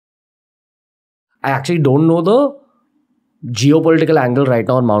I actually don't know the geopolitical angle right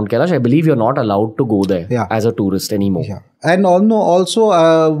now on Mount Kailash. I believe you're not allowed to go there as a tourist anymore. Yeah. And also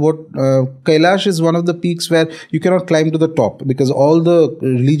Kailash is one of the peaks where you cannot climb to the top, because all the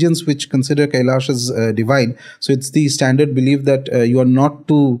religions which consider Kailash as divine, so it's the standard belief that you are not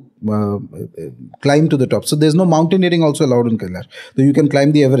to climb to the top. So there's no mountaineering also allowed in Kailash. So you can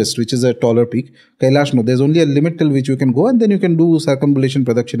climb the Everest, which is a taller peak. Kailash, no. There's only a limit till which you can go, and then you can do circumambulation,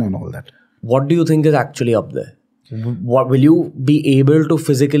 pradakshina and all that. What do you think is actually up there? What will you be able to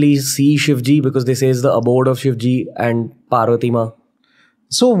physically see Shivji, because they say it's the abode of Shivji and Parvati Ma?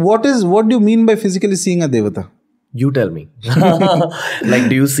 So what do you mean by physically seeing a devata? You tell me. Like,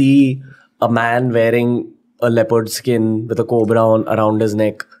 do you see a man wearing a leopard skin with a cobra around his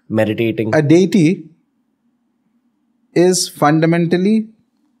neck, meditating? A deity is fundamentally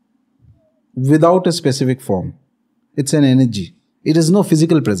without a specific form. It's an energy. It is no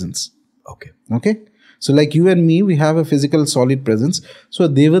physical presence. Okay. So like you and me, we have a physical solid presence. So a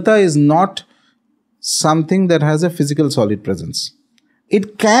devata is not something that has a physical solid presence.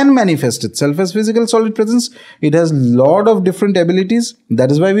 It can manifest itself as physical solid presence. It has a lot of different abilities. That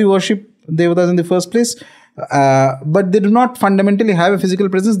is why we worship devatas in the first place. But they do not fundamentally have a physical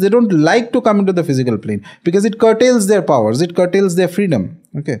presence. They don't like to come into the physical plane because it curtails their powers. It curtails their freedom.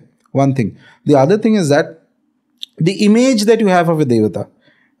 Okay. One thing. The other thing is that the image that you have of a devata,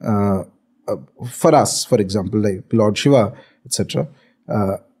 for us, for example, like Lord Shiva, etc.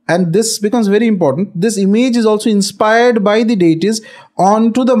 And this becomes very important. This image is also inspired by the deities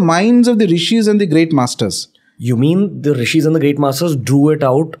onto the minds of the rishis and the great masters. You mean the rishis and the great masters drew it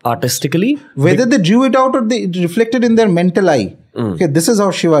out artistically? Whether they drew it out or they reflected in their mental eye. Okay, this is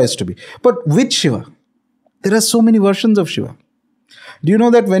how Shiva is to be. But which Shiva? There are so many versions of Shiva. Do you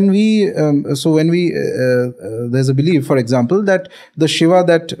know that when there's a belief, for example, that the Shiva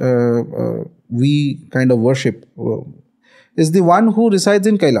that we kind of worship is the one who resides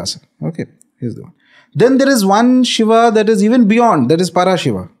in Kailasa. Okay, he's the one. Then there is one Shiva that is even beyond, that is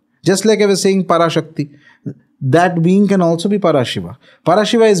Parashiva. Just like I was saying Parashakti, that being can also be Parashiva.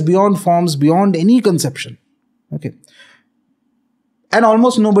 Parashiva is beyond forms, beyond any conception. Okay. And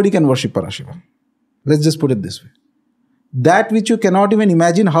almost nobody can worship Parashiva. Let's just put it this way. That which you cannot even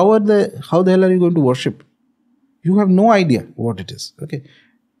imagine, how the hell are you going to worship? You have no idea what it is. Okay.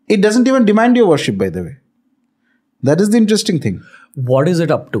 It doesn't even demand your worship, by the way. That is the interesting thing. What is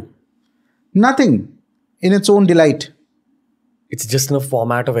it up to? Nothing in its own delight. It's just in a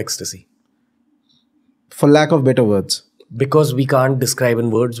format of ecstasy. For lack of better words. Because we can't describe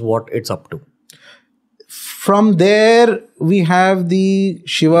in words what it's up to. From there, we have the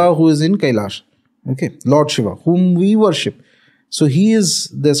Shiva who is in Kailash. Okay, Lord Shiva, whom we worship. So he is,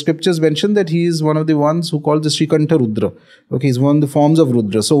 the scriptures mention that he is one of the ones who called the Srikanta Rudra. Okay, he's one of the forms of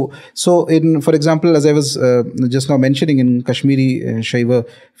Rudra. So in, for example, as I was just now mentioning in Kashmiri Shiva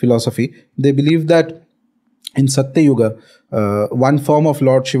philosophy, they believe that in Satya Yuga, one form of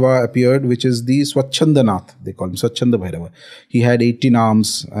Lord Shiva appeared, which is the Swachhandanath. They call him Swachhanda Bhairava. He had 18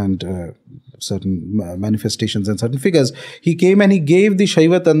 arms and certain manifestations and certain figures. He came and he gave the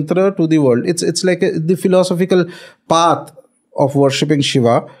Shaiva Tantra to the world. It's like the philosophical path of worshipping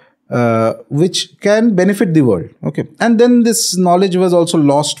Shiva, which can benefit the world. Okay. And then this knowledge was also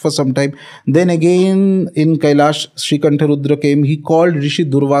lost for some time. Then again in Kailash, Srikanta Rudra came. He called Rishi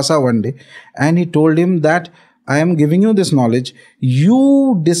Durvasa one day and he told him that I am giving you this knowledge.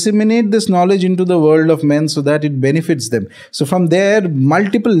 You disseminate this knowledge into the world of men so that it benefits them. So from there,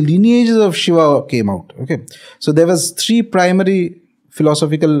 multiple lineages of Shiva came out. Okay. So there was 3 primary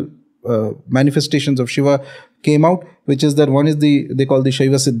philosophical manifestations of Shiva came out, which is that one is they call the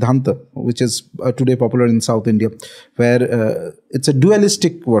Shaiva Siddhanta, which is today popular in South India, where it's a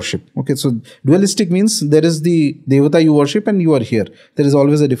dualistic worship. Okay, so dualistic means there is the Devata you worship and you are here. There is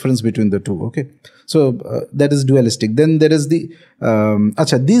always a difference between the two. Okay, so that is dualistic. Then there is the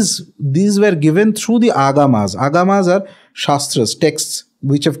these were given through the agamas. Agamas are shastras, texts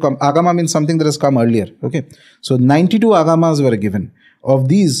which have come. Agama means something that has come earlier. Okay, so 92 agamas were given. Of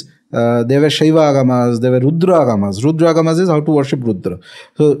these, there were Shaiva agamas, there were Rudra agamas. Rudra agamas is how to worship Rudra.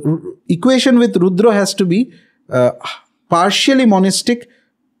 So equation with Rudra has to be partially monistic,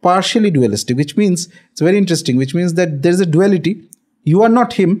 partially dualistic, which means, it's very interesting, which means that there is a duality. You are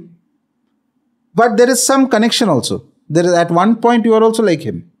not him, but there is some connection also. There is, at one point you are also like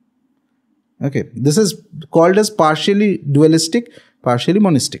him. Okay, this is called as partially dualistic, partially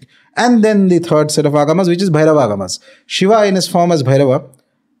monistic. And then the third set of agamas, which is Bhairava agamas. Shiva in his form as Bhairava,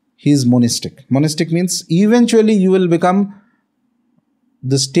 he is monistic. Monistic means eventually you will become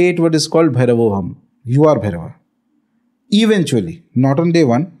the state what is called Bhairavoham. You are Bhairava. Eventually, not on day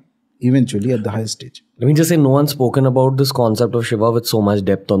one. eventually at the highest stage. Let me just say, no one's spoken about this concept of Shiva with so much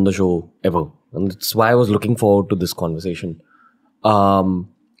depth on the show ever. And that's why I was looking forward to this conversation.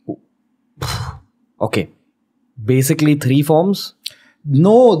 Okay. Basically 3 forms.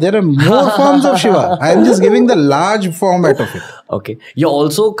 No, there are more forms of Shiva. I am just giving the large format of it. Okay. You're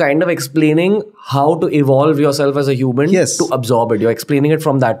also kind of explaining how to evolve yourself as a human to absorb it. You're explaining it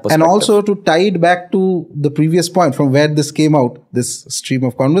from that perspective. And also to tie it back to the previous point from where this came out, this stream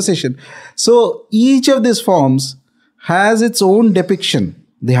of conversation. So each of these forms has its own depiction.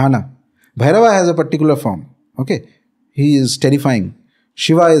 Dhyana. Bhairava has a particular form. Okay. He is terrifying.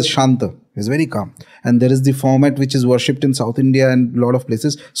 Shiva is Shanta. He's very calm. And there is the format which is worshipped in South India and a lot of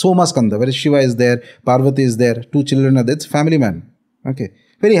places. Somaskanda, where Shiva is there, Parvati is there, 2 children are there. It's family man. Okay.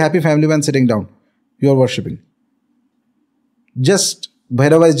 Very happy family man sitting down. You are worshipping. Just,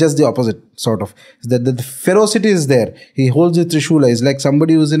 Bhairava is just the opposite, sort of. The ferocity is there. He holds a Trishula. He's like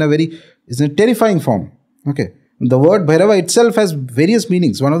somebody who's in a terrifying form. Okay. The word Bhairava itself has various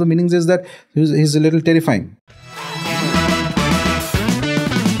meanings. One of the meanings is that he's a little terrifying.